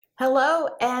Hello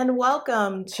and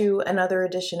welcome to another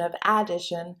edition of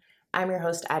Addition. I'm your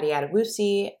host, Adi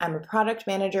Adewusi. I'm a product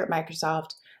manager at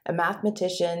Microsoft, a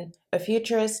mathematician, a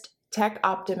futurist, tech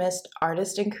optimist,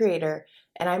 artist, and creator.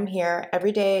 And I'm here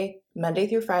every day, Monday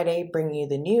through Friday, bringing you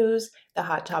the news, the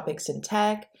hot topics in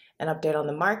tech, an update on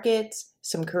the markets,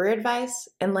 some career advice,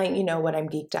 and letting you know what I'm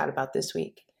geeked out about this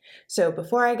week. So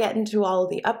before I get into all of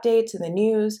the updates and the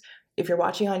news, if you're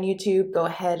watching on YouTube, go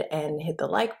ahead and hit the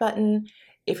like button.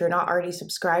 If you're not already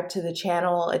subscribed to the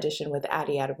channel, Edition with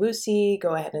Adi Adewusi,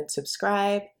 go ahead and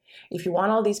subscribe. If you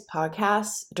want all these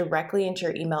podcasts directly into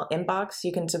your email inbox,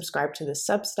 you can subscribe to the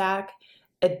Substack,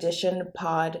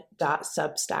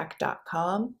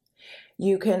 editionpod.substack.com.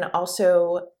 You can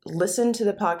also listen to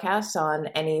the podcasts on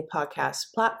any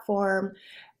podcast platform.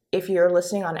 If you're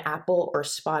listening on Apple or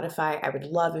Spotify, I would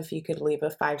love if you could leave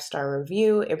a 5-star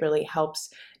review. It really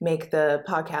helps make the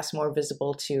podcast more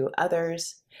visible to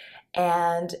others.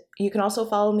 And you can also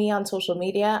follow me on social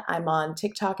media. I'm on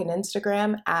TikTok and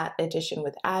Instagram at Edition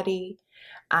with Addy.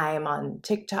 I am on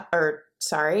Twitter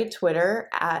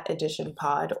at Edition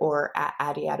Pod or at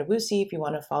Adi Adewusi if you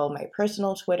want to follow my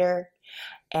personal Twitter.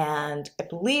 And I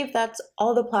believe that's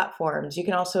all the platforms. You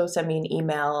can also send me an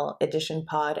email,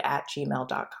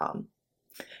 editionpod@gmail.com.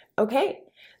 Okay,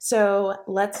 so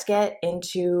let's get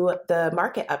into the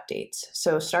market updates.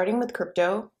 So starting with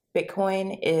crypto,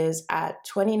 Bitcoin is at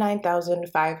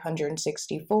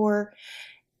 29,564.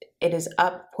 It is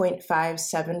up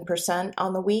 0.57%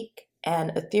 on the week,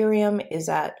 and Ethereum is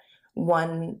at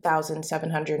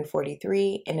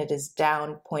 1,743, and it is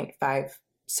down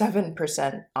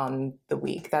 0.57% on the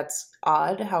week. That's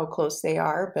odd how close they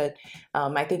are, but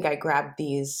I think I grabbed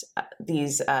these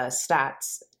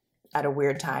stats at a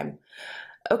weird time.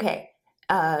 Okay.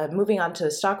 Moving on to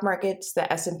the stock markets,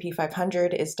 the S&P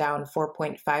 500 is down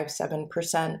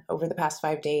 4.57% over the past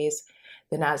 5 days.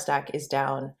 The NASDAQ is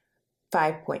down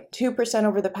 5.2%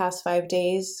 over the past 5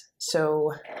 days.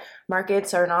 So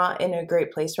markets are not in a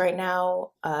great place right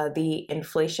now. The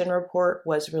inflation report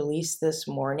was released this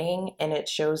morning, and it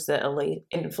shows that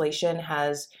inflation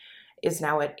is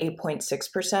now at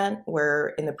 8.6%, where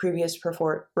in the previous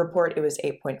report it was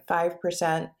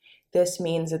 8.5%. This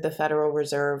means that the Federal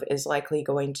Reserve is likely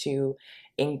going to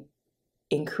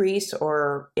increase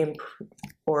or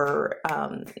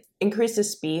increase the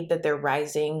speed that they're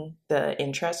rising the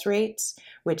interest rates,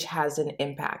 which has an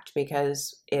impact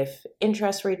because if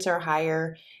interest rates are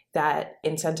higher, that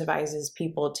incentivizes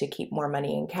people to keep more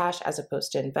money in cash as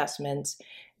opposed to investments.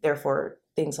 Therefore,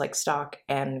 things like stock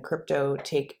and crypto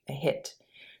take a hit.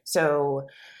 So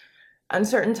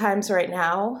uncertain times right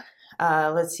now.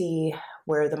 Let's see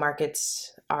where the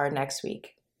markets are next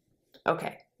week.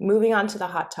 Okay, moving on to the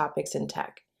hot topics in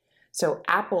tech. So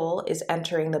Apple is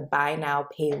entering the buy now,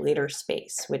 pay later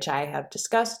space, which I have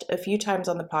discussed a few times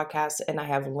on the podcast, and I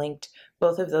have linked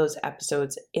both of those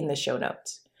episodes in the show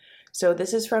notes. So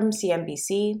this is from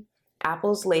CNBC.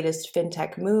 Apple's latest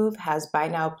fintech move has buy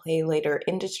now, pay later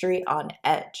industry on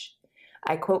edge.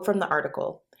 I quote from the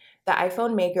article. The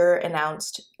iPhone maker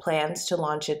announced plans to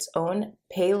launch its own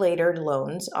pay later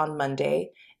loans on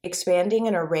Monday, expanding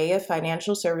an array of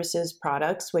financial services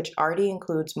products, which already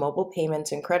includes mobile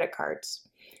payments and credit cards.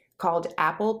 Called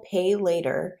Apple Pay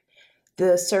Later,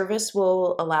 the service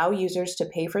will allow users to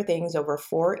pay for things over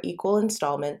 4 equal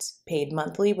installments paid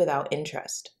monthly without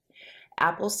interest.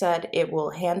 Apple said it will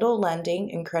handle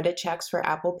lending and credit checks for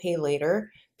Apple Pay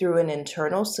Later through an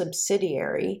internal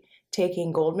subsidiary,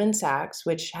 taking Goldman Sachs,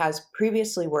 which has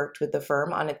previously worked with the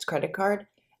firm on its credit card,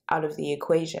 out of the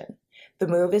equation. The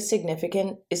move is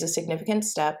a significant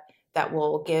step that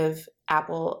will give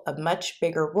Apple a much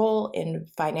bigger role in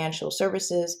financial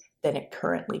services than it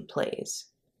currently plays.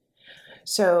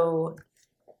 So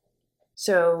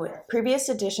previous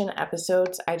edition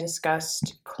episodes, I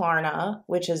discussed Klarna,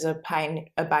 which is a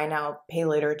buy now, pay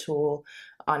later tool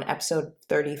on episode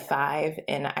 35,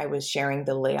 and I was sharing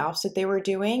the layoffs that they were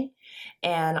doing.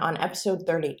 And on episode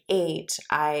 38,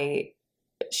 I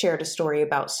shared a story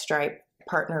about Stripe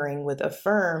partnering with a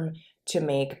firm to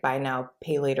make buy now,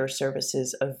 pay later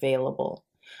services available.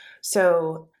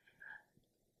 So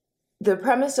the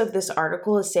premise of this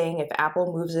article is saying if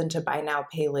Apple moves into buy now,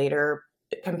 pay later,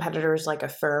 competitors like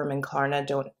Affirm and Klarna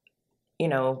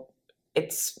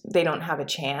they don't have a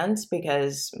chance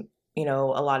because,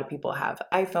 a lot of people have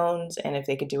iPhones, and if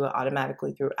they could do it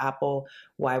automatically through Apple,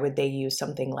 why would they use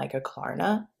something like a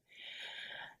Klarna?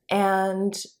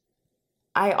 And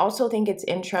I also think it's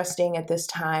interesting at this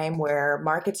time where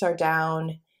markets are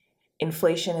down,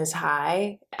 inflation is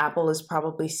high, Apple is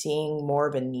probably seeing more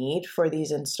of a need for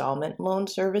these installment loan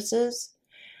services.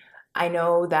 I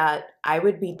know that I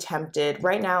would be tempted.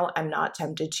 Right now, I'm not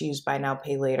tempted to use buy now,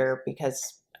 pay later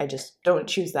because I just don't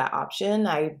choose that option.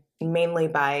 I mainly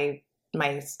buy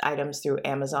my items through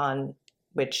Amazon,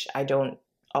 which I don't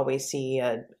always see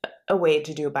a way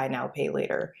to do buy now, pay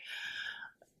later.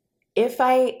 If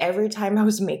every time I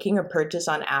was making a purchase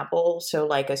on Apple, so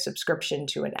like a subscription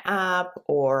to an app,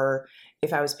 or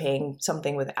if I was paying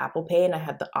something with Apple Pay and I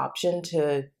had the option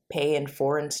to pay in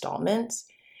 4 installments,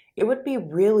 it would be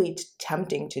really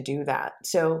tempting to do that.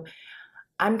 So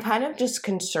I'm kind of just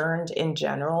concerned in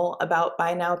general about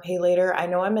buy now, pay later. I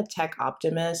know I'm a tech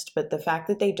optimist, but the fact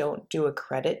that they don't do a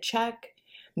credit check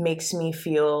makes me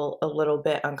feel a little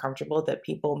bit uncomfortable that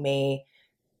people may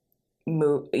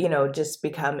move, just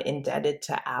become indebted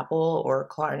to Apple or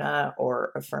Klarna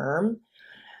or Affirm,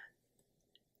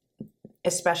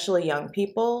 especially young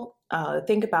people.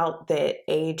 Think about the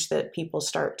age that people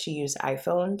start to use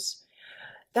iPhones.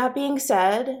 That being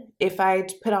said, if I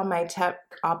put on my tech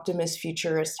optimist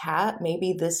futurist hat,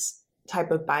 maybe this type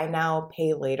of buy now,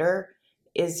 pay later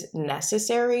is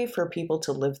necessary for people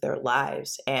to live their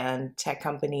lives. And tech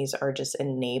companies are just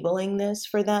enabling this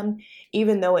for them,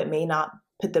 even though it may not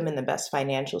put them in the best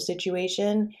financial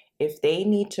situation. If they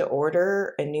need to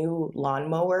order a new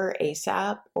lawnmower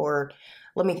ASAP, or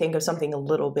let me think of something a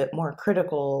little bit more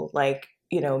critical, like,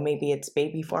 maybe it's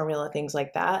baby formula, things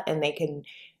like that, and they can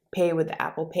pay with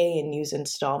Apple Pay and use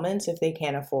installments if they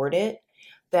can't afford it,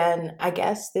 then I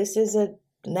guess this is a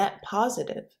net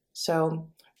positive. So,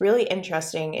 really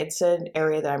interesting. It's an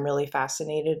area that I'm really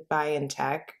fascinated by in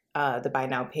tech, the buy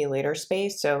now, pay later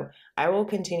space. So, I will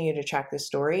continue to track this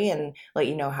story and let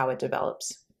you know how it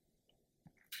develops.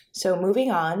 So,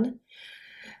 moving on,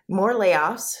 more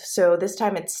layoffs. So, this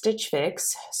time it's Stitch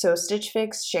Fix. So, Stitch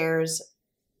Fix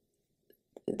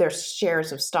their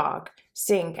shares of stock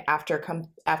sink after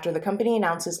the company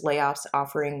announces layoffs,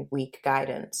 offering weak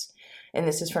guidance. And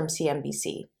this is from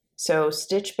CNBC. So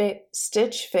Stitch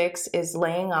Fix is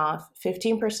laying off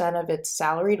 15% of its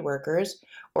salaried workers,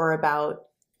 or about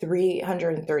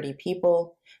 330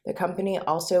 people. The company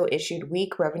also issued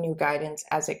weak revenue guidance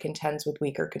as it contends with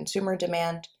weaker consumer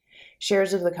demand.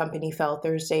 Shares of the company fell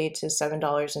Thursday to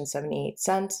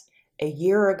 $7.78. A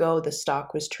year ago, the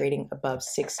stock was trading above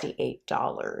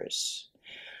 $68.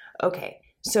 Okay,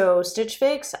 so Stitch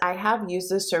Fix, I have used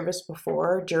this service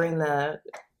before during the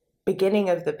beginning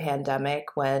of the pandemic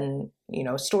when,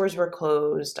 stores were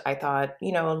closed. I thought,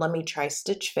 let me try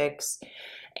Stitch Fix.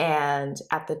 And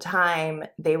at the time,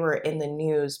 they were in the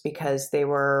news because they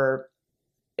were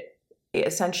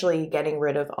essentially getting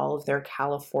rid of all of their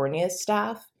California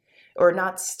staff, or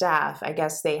not staff. I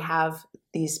guess they have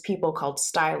these people called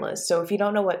stylists. So if you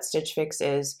don't know what Stitch Fix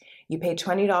is, you pay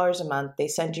 $20 a month. They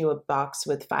send you a box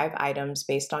with 5 items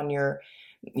based on your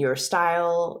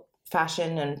style,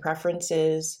 fashion, and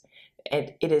preferences.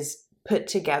 It is put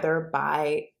together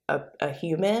by a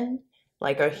human,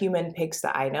 like a human picks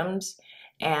the items,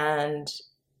 and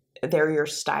they're your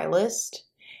stylist.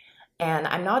 And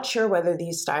I'm not sure whether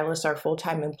these stylists are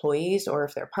full-time employees or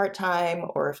if they're part-time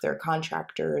or if they're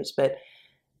contractors, but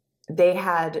they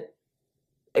had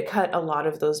cut a lot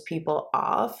of those people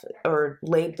off or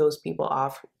laid those people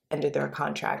off, ended their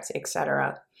contracts,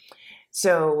 etc.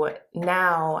 So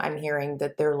now I'm hearing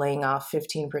that they're laying off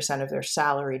 15% of their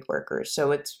salaried workers.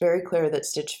 So it's very clear that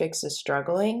Stitch Fix is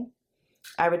struggling.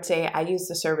 I would say I used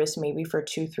the service maybe for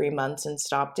 2-3 months and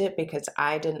stopped it because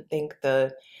I didn't think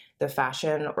the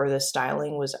fashion or the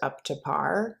styling was up to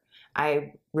par.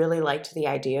 I really liked the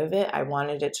idea of it. I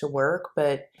wanted it to work,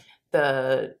 but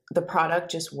the product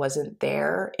just wasn't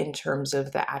there in terms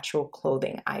of the actual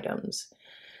clothing items.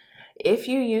 If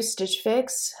you use Stitch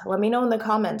Fix, let me know in the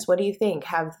comments. What do you think?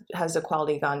 Has the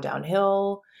quality gone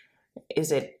downhill?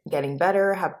 Is it getting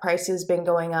better? Have prices been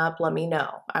going up? Let me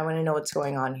know. I want to know what's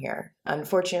going on here.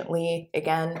 Unfortunately,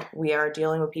 again, we are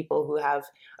dealing with people who have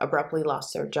abruptly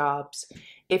lost their jobs.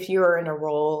 If you are in a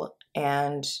role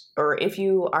or if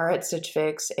you are at Stitch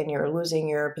Fix and you're losing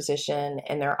your position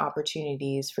and there are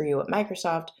opportunities for you at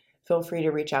Microsoft, feel free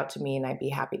to reach out to me and I'd be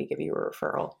happy to give you a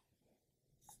referral.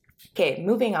 Okay,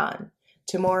 moving on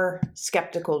to more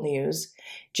skeptical news.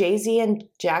 Jay-Z and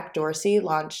Jack Dorsey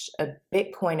launched a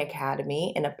Bitcoin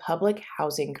Academy in a public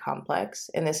housing complex,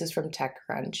 and this is from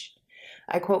TechCrunch.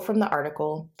 I quote from the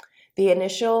article, The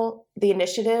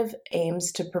initiative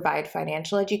aims to provide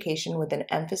financial education with an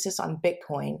emphasis on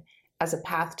Bitcoin as a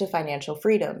path to financial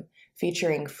freedom,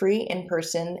 featuring free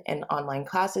in-person and online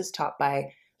classes taught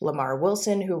by Lamar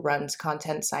Wilson, who runs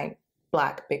content site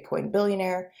Black Bitcoin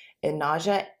Billionaire, and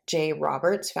Naja J.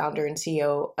 Roberts, founder and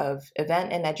CEO of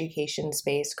event and education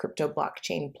space Crypto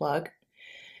Blockchain Plug.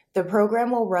 The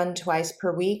program will run twice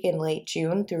per week in late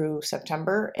June through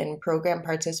September, and program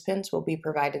participants will be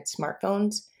provided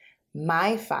smartphones,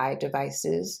 MiFi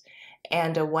devices,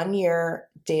 and a 1-year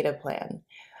data plan.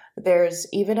 There's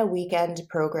even a weekend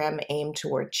program aimed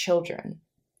toward children.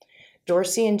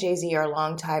 Dorsey and Jay-Z are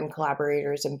longtime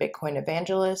collaborators and Bitcoin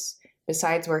evangelists.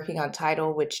 Besides working on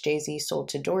Tidal, which Jay-Z sold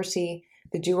to Dorsey,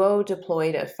 the duo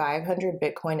deployed a 500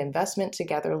 Bitcoin investment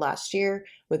together last year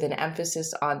with an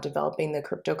emphasis on developing the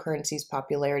cryptocurrency's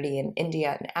popularity in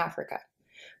India and Africa.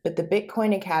 But the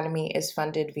Bitcoin Academy is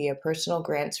funded via personal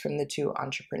grants from the two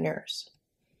entrepreneurs.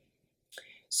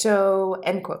 So,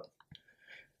 end quote.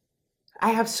 I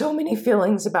have so many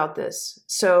feelings about this.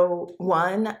 So,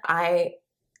 one, I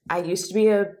used to be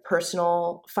a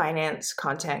personal finance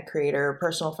content creator.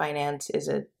 Personal finance is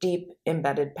a deep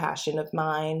embedded passion of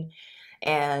mine.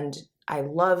 And I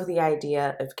love the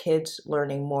idea of kids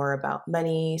learning more about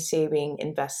money, saving,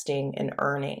 investing, and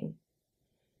earning.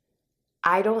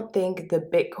 I don't think the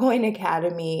Bitcoin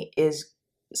Academy is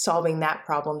solving that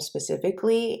problem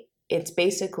specifically. It's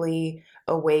basically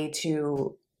a way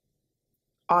to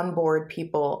onboard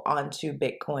people onto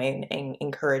Bitcoin and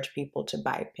encourage people to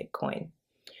buy Bitcoin.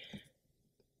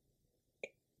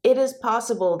 It is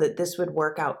possible that this would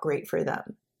work out great for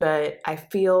them, but I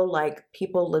feel like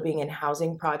people living in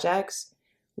housing projects,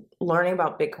 learning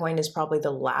about Bitcoin is probably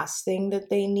the last thing that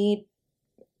they need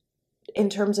in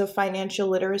terms of financial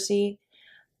literacy.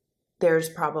 There's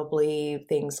probably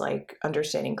things like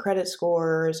understanding credit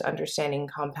scores, understanding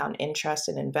compound interest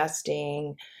in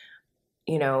investing,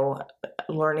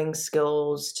 learning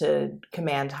skills to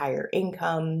command higher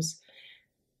incomes.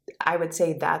 I would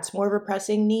say that's more of a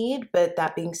pressing need. But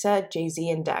that being said, Jay-Z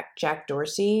and Jack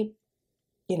Dorsey,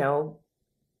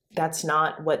 that's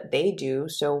not what they do.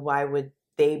 So why would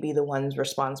they be the ones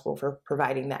responsible for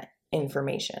providing that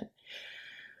information?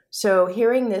 So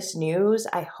hearing this news,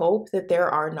 I hope that there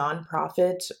are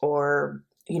nonprofits or,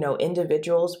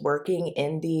 individuals working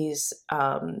in these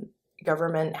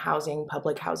government housing,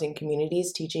 public housing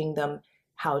communities, teaching them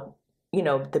how,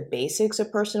 the basics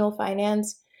of personal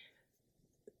finance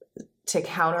to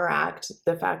counteract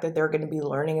the fact that they're going to be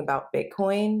learning about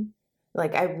Bitcoin.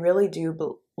 Like, I really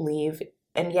do believe,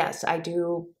 and yes, I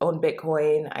do own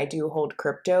Bitcoin, I do hold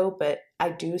crypto, but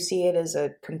I do see it as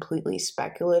a completely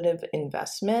speculative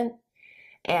investment.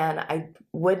 And I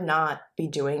would not be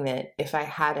doing it if I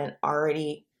hadn't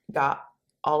already got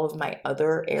all of my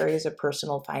other areas of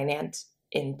personal finance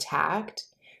intact,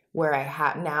 where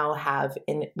I now have,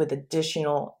 with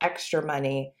additional extra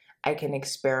money, I can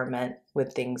experiment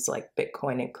with things like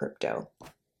Bitcoin and crypto.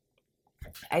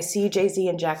 I see Jay-Z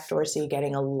and Jack Dorsey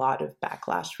getting a lot of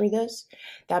backlash for this.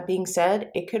 That being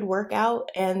said, it could work out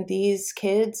and these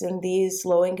kids and these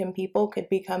low-income people could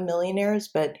become millionaires,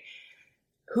 but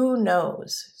who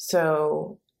knows?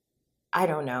 So I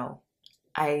don't know.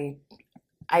 I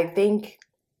think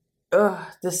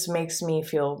this makes me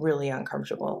feel really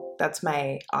uncomfortable. That's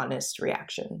my honest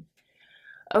reaction.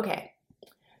 Okay.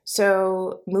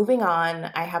 So moving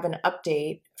on, I have an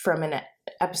update from an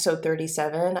episode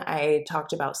 37. I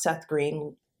talked about Seth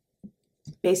Green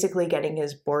basically getting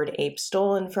his Bored Ape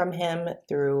stolen from him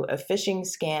through a phishing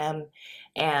scam,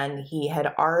 and he had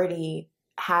already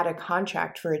had a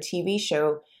contract for a TV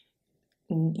show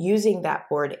using that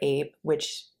Bored Ape,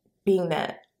 which, being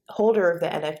the holder of the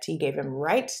NFT, gave him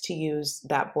rights to use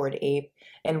that Bored Ape.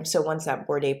 And so once that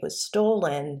Bored Ape was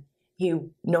stolen, he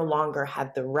no longer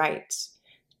had the rights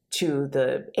to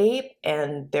the ape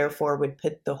and therefore would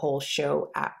put the whole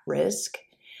show at risk.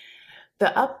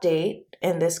 The update,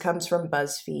 and this comes from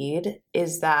BuzzFeed,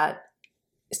 is that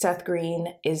Seth Green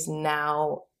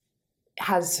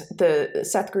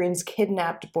Seth Green's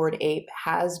kidnapped Bored Ape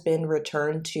has been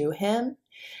returned to him.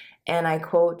 And I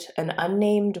quote, "An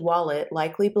unnamed wallet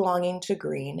likely belonging to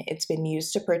Green. It's been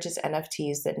used to purchase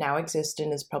NFTs that now exist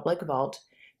in his public vault,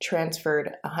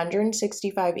 transferred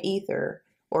 165 Ether,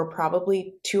 or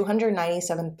probably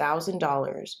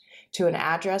 $297,000, to an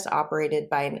address operated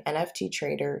by an NFT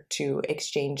trader to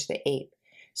exchange the ape."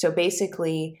 So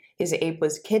basically, his ape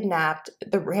was kidnapped.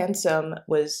 The ransom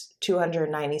was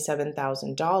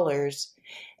 $297,000,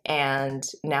 and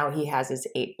now he has his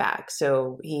ape back.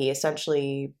 So he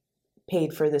essentially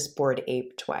paid for this Bored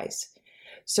Ape twice.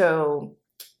 So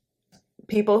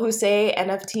people who say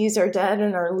NFTs are dead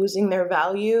and are losing their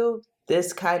value,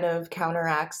 this kind of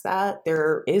counteracts that.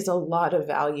 There is a lot of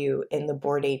value in the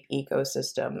Bored Ape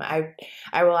ecosystem. I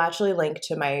will actually link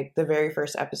to the very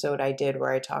first episode I did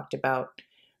where I talked about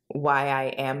why I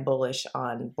am bullish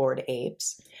on Bored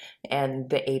Apes and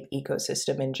the ape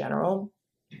ecosystem in general.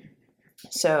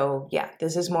 So yeah,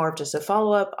 this is more of just a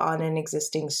follow-up on an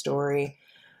existing story.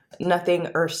 Nothing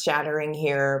earth-shattering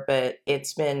here, but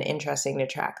it's been interesting to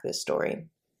track this story.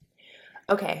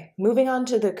 Okay, moving on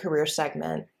to the career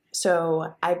segment.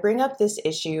 So I bring up this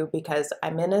issue because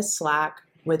I'm in a Slack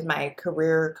with my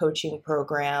career coaching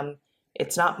program.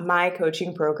 It's not my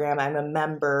coaching program. I'm a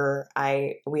member.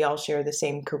 We all share the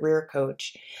same career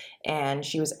coach, and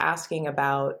she was asking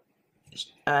about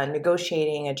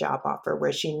negotiating a job offer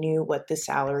where she knew what the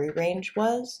salary range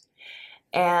was.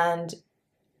 And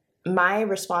my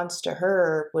response to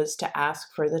her was to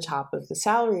ask for the top of the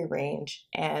salary range.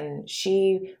 And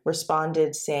she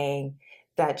responded saying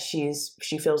that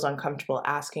she feels uncomfortable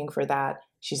asking for that.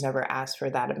 She's never asked for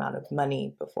that amount of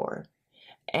money before.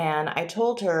 And I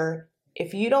told her,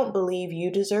 if you don't believe you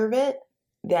deserve it,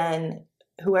 then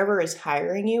whoever is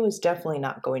hiring you is definitely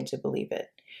not going to believe it.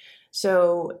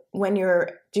 So when you're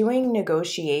doing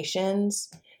negotiations,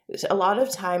 a lot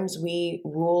of times we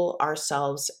rule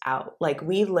ourselves out, like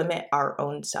we limit our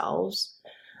own selves.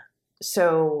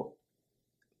 So,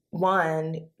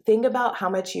 one, think about how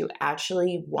much you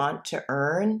actually want to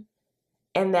earn,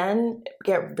 and then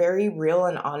get very real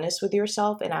and honest with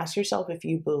yourself and ask yourself if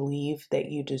you believe that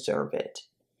you deserve it.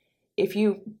 If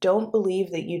you don't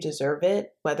believe that you deserve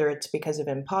it, whether it's because of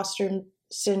imposter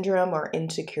syndrome or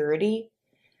insecurity,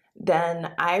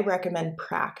 then I recommend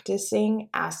practicing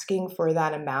asking for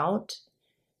that amount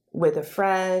with a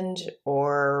friend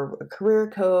or a career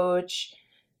coach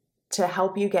to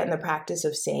help you get in the practice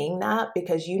of saying that,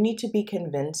 because you need to be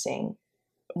convincing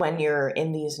when you're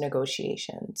in these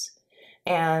negotiations.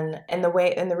 And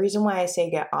the reason why I say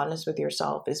get honest with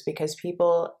yourself is because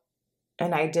people,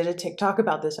 and I did a TikTok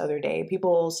about this other day,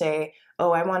 people will say,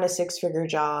 "Oh, I want a 6-figure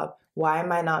job. Why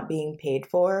am I not being paid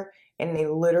for?" And they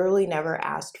literally never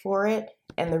asked for it.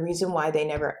 And the reason why they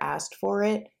never asked for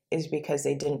it is because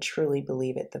they didn't truly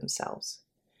believe it themselves.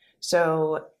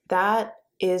 So that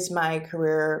is my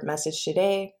career message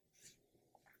today.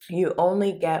 You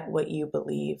only get what you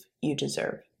believe you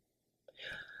deserve.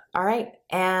 All right.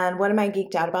 And what am I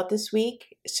geeked out about this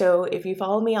week? So, if you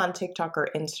follow me on TikTok or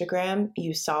Instagram,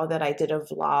 you saw that I did a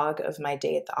vlog of my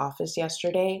day at the office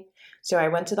yesterday. So, I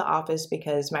went to the office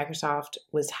because Microsoft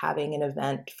was having an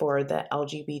event for the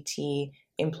LGBT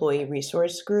employee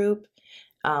resource group,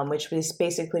 which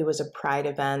was a pride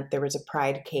event. There was a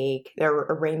pride cake, there were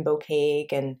a rainbow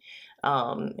cake, and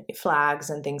flags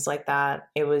and things like that.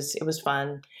 It was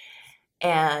fun.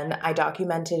 And I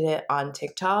documented it on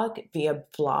TikTok via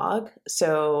vlog.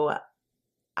 So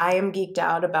I am geeked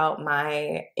out about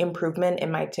my improvement in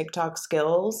my TikTok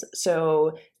skills.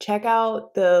 So check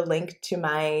out the link to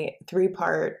my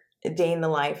 3-part Day in the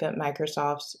Life at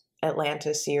Microsoft's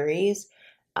Atlanta series.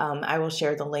 I will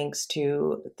share the links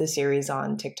to the series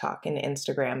on TikTok and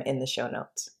Instagram in the show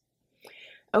notes.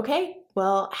 Okay,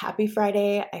 well, happy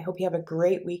Friday. I hope you have a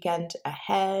great weekend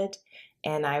ahead,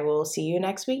 and I will see you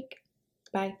next week.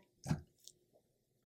 Bye.